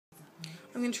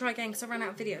I'm going to try again because I ran out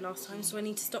of video last time, so I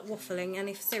need to stop waffling. And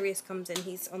if Sirius comes in,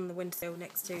 he's on the windowsill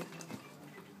next to...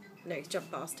 No, he's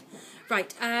jumped past.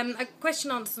 Right, a question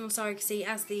answered on surrogacy,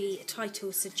 as the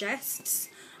title suggests.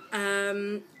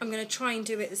 I'm going to try and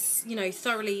do it as,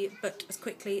 thoroughly, but as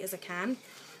quickly as I can.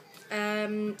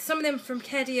 Some of them from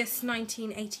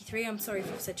Kedius1983. I'm sorry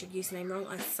if I've said your username wrong.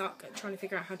 I suck at trying to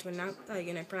figure out how to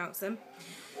pronounce them.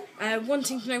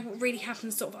 Wanting to know what really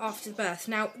happens sort of after the birth.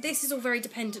 Now, this is all very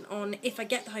dependent on if I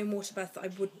get the home water birth that I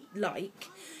would like,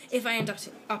 if I end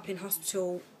up in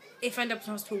hospital. If I end up in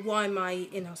hospital, why am I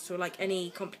in hospital? Like, any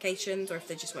complications, or if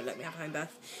they just won't let me have a home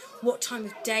birth. What time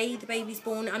of day the baby's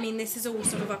born. I mean, this is all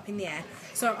sort of up in the air.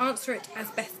 So I'll answer it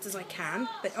as best as I can,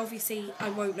 but obviously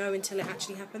I won't know until it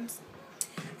actually happens.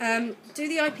 Do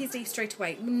the IPs leave straight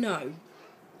away? No.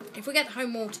 If we get the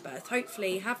home water birth,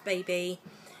 hopefully have baby,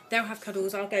 they'll have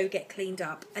cuddles, I'll go get cleaned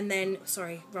up, and then,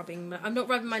 sorry, I'm not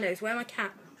rubbing my nose, where my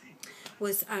cat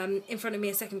was in front of me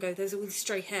a second ago, there's all these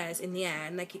stray hairs in the air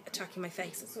and they keep attacking my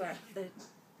face. I swear, they're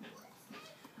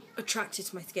attracted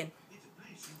to my skin.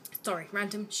 Sorry,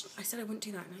 random. I said I wouldn't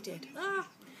do that and I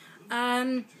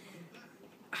did.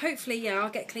 Hopefully, yeah, I'll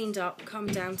get cleaned up, come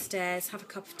downstairs, have a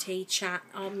cup of tea, chat,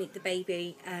 I'll meet the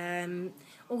baby.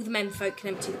 All the men folk can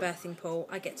empty the birthing pool.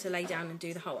 I get to lay down and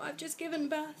do the whole I've just given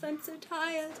birth, I'm so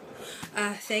tired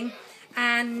thing.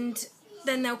 And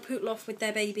then they'll poodle off with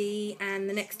their baby, and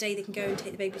the next day they can go and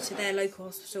take the baby to their local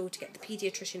hospital to get the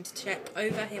paediatrician to check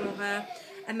over him or her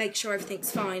and make sure everything's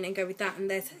fine and go with that.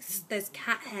 And there's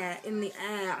cat hair in the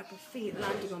air. I can feel it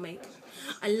landing on me.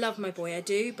 I love my boy, I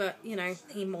do, but, he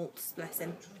molts, bless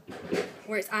him.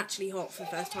 Where it's actually hot for the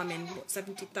first time in,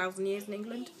 70,000 years in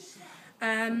England.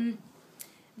 Then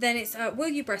it's, will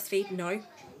you breastfeed? No.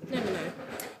 No.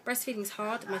 Breastfeeding's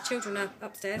hard. My children are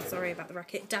upstairs. Sorry about the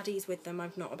racket. Daddy's with them.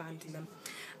 I've not abandoned them.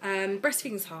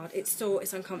 Breastfeeding's hard. It's sore.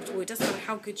 It's uncomfortable. It doesn't matter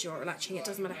how good you are at latching. It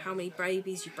doesn't matter how many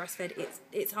babies you breastfed.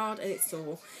 It's hard and it's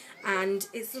sore. And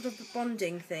it's sort of a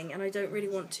bonding thing. And I don't really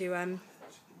want to...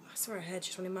 I saw a hair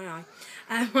just one in my eye.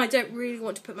 I don't really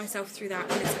want to put myself through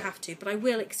that unless I have to, but I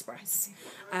will express.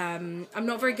 I'm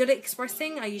not very good at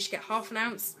expressing. I usually get half an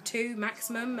ounce, 2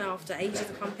 maximum after ages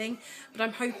of pumping. But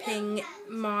I'm hoping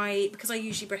because I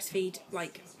usually breastfeed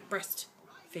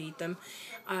them,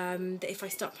 that if I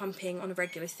start pumping on a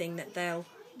regular thing that they'll,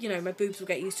 my boobs will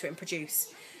get used to it and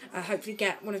produce. Hopefully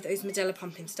get one of those Medela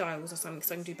pumping styles or something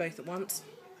so I can do both at once.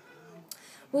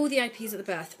 All the IPs at the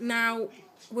birth. Now,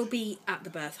 will be at the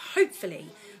birth, hopefully.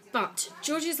 But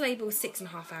George's labour was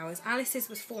 6.5 hours, Alice's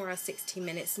was 4 hours 16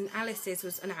 minutes, and Alice's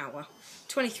was an hour,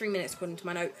 23 minutes according to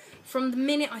my note. From the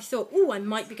minute I thought, I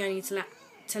might be going into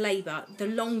labour, the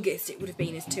longest it would have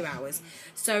been is 2 hours.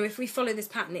 So if we follow this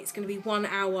pattern, it's going to be 1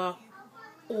 hour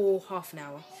or half an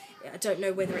hour. I don't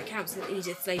know whether it counts as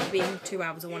Edith's labour being 2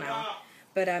 hours or 1 hour.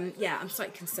 But, yeah, I'm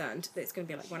slightly concerned that it's going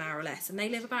to be like 1 hour or less. And they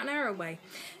live about an hour away.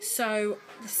 So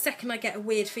the second I get a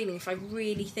weird feeling, if I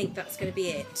really think that's going to be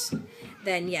it,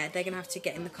 then, yeah, they're going to have to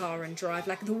get in the car and drive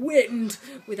like the wind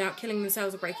without killing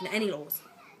themselves or breaking any laws.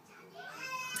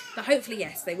 But hopefully,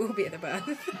 yes, they will be at the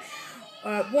birth.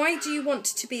 Why do you want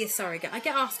to be a surrogate? I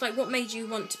get asked, what made you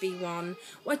want to be one?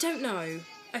 Well, I don't know.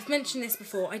 I've mentioned this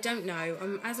before, I don't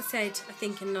know. As I said, I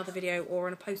think in another video or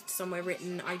on a post somewhere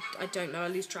written, I don't know, I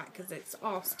lose track because it's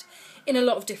asked in a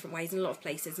lot of different ways in a lot of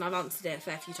places, and I've answered it a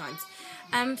fair few times.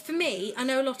 For me, I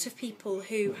know a lot of people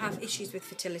who have issues with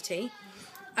fertility.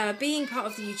 Being part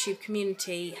of the YouTube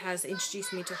community has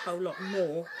introduced me to a whole lot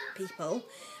more people,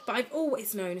 but I've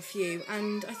always known a few,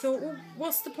 and I thought, well,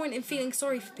 what's the point in feeling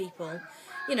sorry for people?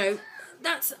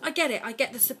 I get it, I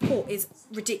get the support is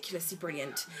ridiculously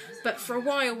brilliant, but for a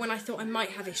while when I thought I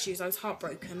might have issues, I was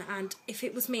heartbroken, and if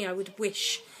it was me, I would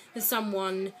wish that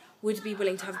someone would be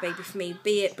willing to have a baby for me,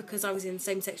 be it because I was in a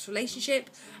same-sex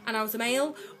relationship and I was a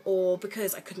male, or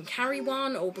because I couldn't carry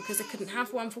one, or because I couldn't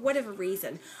have one, for whatever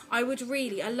reason. I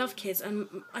love kids,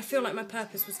 and I feel like my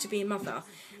purpose was to be a mother,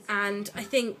 and I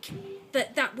think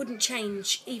that wouldn't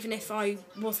change even if I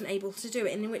wasn't able to do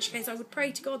it, and in which case I would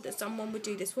pray to God that someone would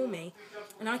do this for me,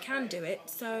 and I can do it,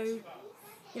 so,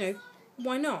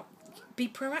 why not? Be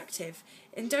proactive,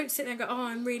 and don't sit there and go,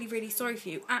 I'm really, really sorry for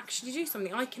you. Actually do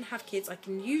something. I can have kids. I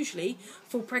can usually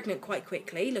fall pregnant quite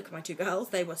quickly. Look at my 2 girls.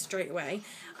 They were straight away.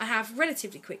 I have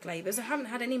relatively quick labours. I haven't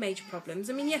had any major problems.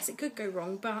 I mean, yes, it could go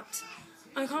wrong, but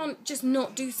I can't just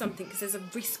not do something because there's a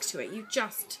risk to it.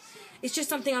 It's just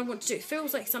something I want to do. It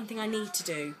feels like something I need to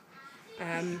do.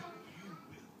 And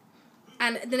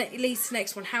then it leads to the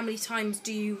next one. How many times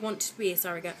do you want to be a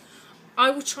surrogate? I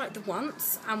will try it the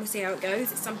once and we'll see how it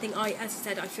goes. It's something as I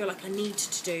said, I feel like I need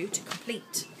to do to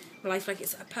complete my life. Like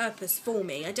it's a purpose for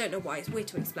me. I don't know why. It's weird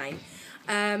to explain.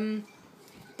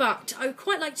 But I would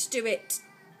quite like to do it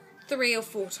 3 or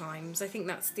 4 times. I think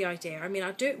that's the idea. I mean,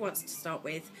 I'll do it once to start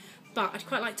with, but I'd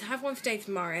quite like to have one for David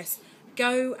Morris,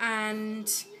 go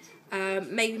and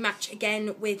maybe match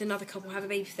again with another couple, have a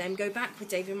baby for them, go back with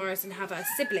David Morris and have a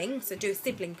sibling, so do a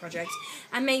sibling project,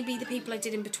 and maybe the people I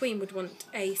did in between would want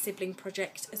a sibling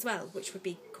project as well, which would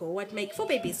be cool. I'd make 4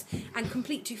 babies and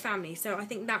complete 2 families, so I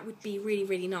think that would be really,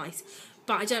 really nice.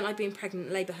 But I don't like being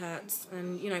pregnant, labour hurts,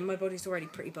 and, you know, my body's already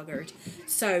pretty buggered,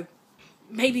 so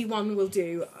maybe one will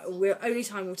do. Only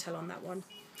time will tell on that one.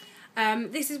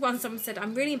 This is one someone said,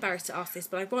 I'm really embarrassed to ask this,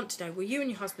 but I want to know, will you and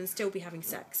your husband still be having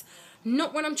sex?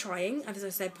 Not when I'm trying. As I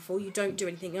said before, you don't do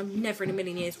anything. I'm never in a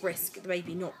million years risk the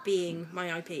baby not being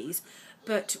my IPs.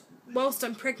 But whilst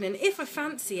I'm pregnant, if I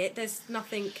fancy it, there's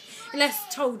nothing,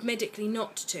 unless told medically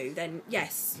not to, then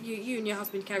yes, you and your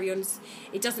husband carry on.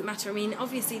 It doesn't matter. I mean,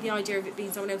 obviously the idea of it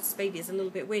being someone else's baby is a little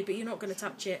bit weird, but you're not going to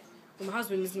touch it. Well, my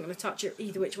husband isn't going to touch it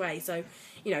either which way, so,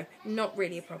 you know, not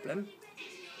really a problem.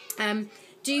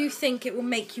 Do you think it will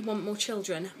make you want more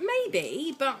children?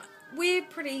 Maybe, but we're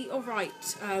pretty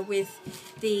alright with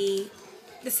the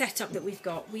setup that we've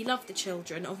got. We love the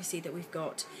children, obviously, that we've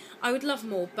got. I would love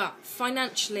more, but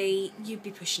financially, you'd be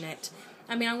pushing it.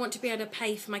 I mean, I want to be able to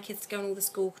pay for my kids to go on all the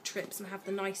school trips and have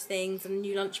the nice things and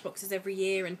new lunch boxes every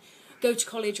year and go to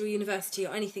college or university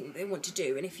or anything that they want to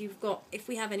do. And if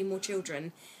we have any more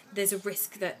children, there's a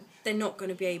risk that they're not going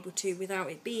to be able to without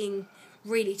it being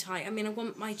really tight. I mean, I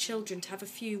want my children to have a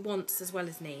few wants as well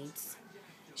as needs.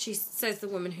 She says the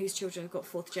woman whose children have got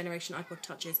 4th generation iPod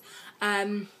touches.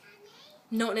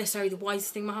 Not necessarily the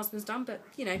wisest thing my husband's done, but,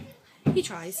 you know, he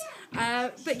tries.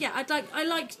 But yeah, I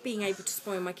like being able to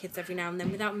spoil my kids every now and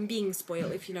then without them being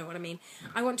spoiled, if you know what I mean.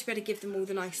 I want to be able to give them all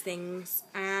the nice things,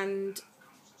 and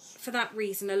for that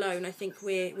reason alone, I think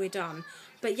we're done.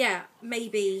 But yeah,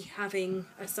 maybe having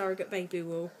a surrogate baby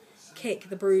will kick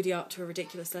the broody up to a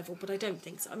ridiculous level, but I don't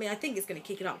think so. I mean, I think it's going to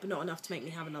kick it up, but not enough to make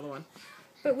me have another one.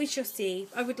 But we shall see.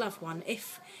 I would love one.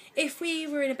 If we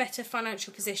were in a better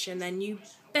financial position, then you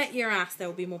bet your ass there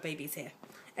will be more babies here.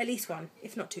 At least 1,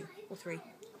 if not 2 or 3.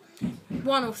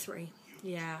 1 or 3.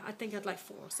 Yeah, I think I'd like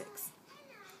 4 or 6.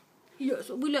 Yes,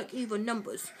 we like even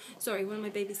numbers. Sorry, when my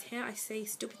baby's here, I say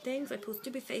stupid things, I pull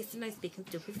stupid faces, and I speak in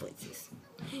stupid voices.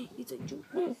 Yes, I do.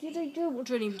 Yes, I do. I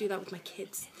don't even do that with my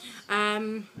kids.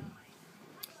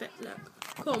 But look,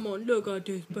 come on, look at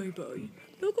this baby.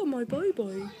 Look at my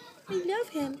baby. I love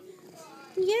him.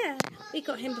 Yeah, we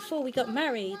got him before we got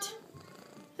married.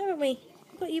 Haven't we?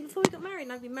 We got you before we got married,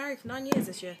 and I've been married for 9 years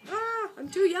this year. I'm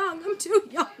too young. I'm too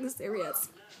young. Serious.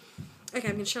 Okay,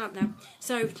 I'm going to shut up now.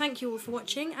 So, thank you all for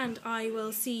watching, and I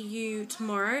will see you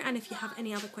tomorrow. And if you have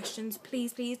any other questions,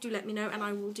 please do let me know, and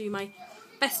I will do my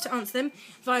best to answer them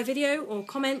via video or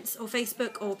comments or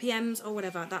Facebook or PMs or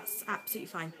whatever. That's absolutely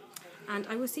fine. And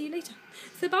I will see you later.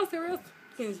 So, bye, serious.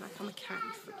 He was like, I'm a cat,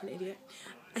 you freaking idiot.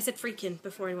 I said freaking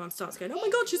before anyone starts going, oh my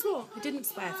god, she swore. I didn't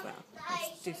swear.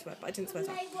 I do swear, but I didn't swear.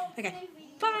 Okay,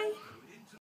 bye.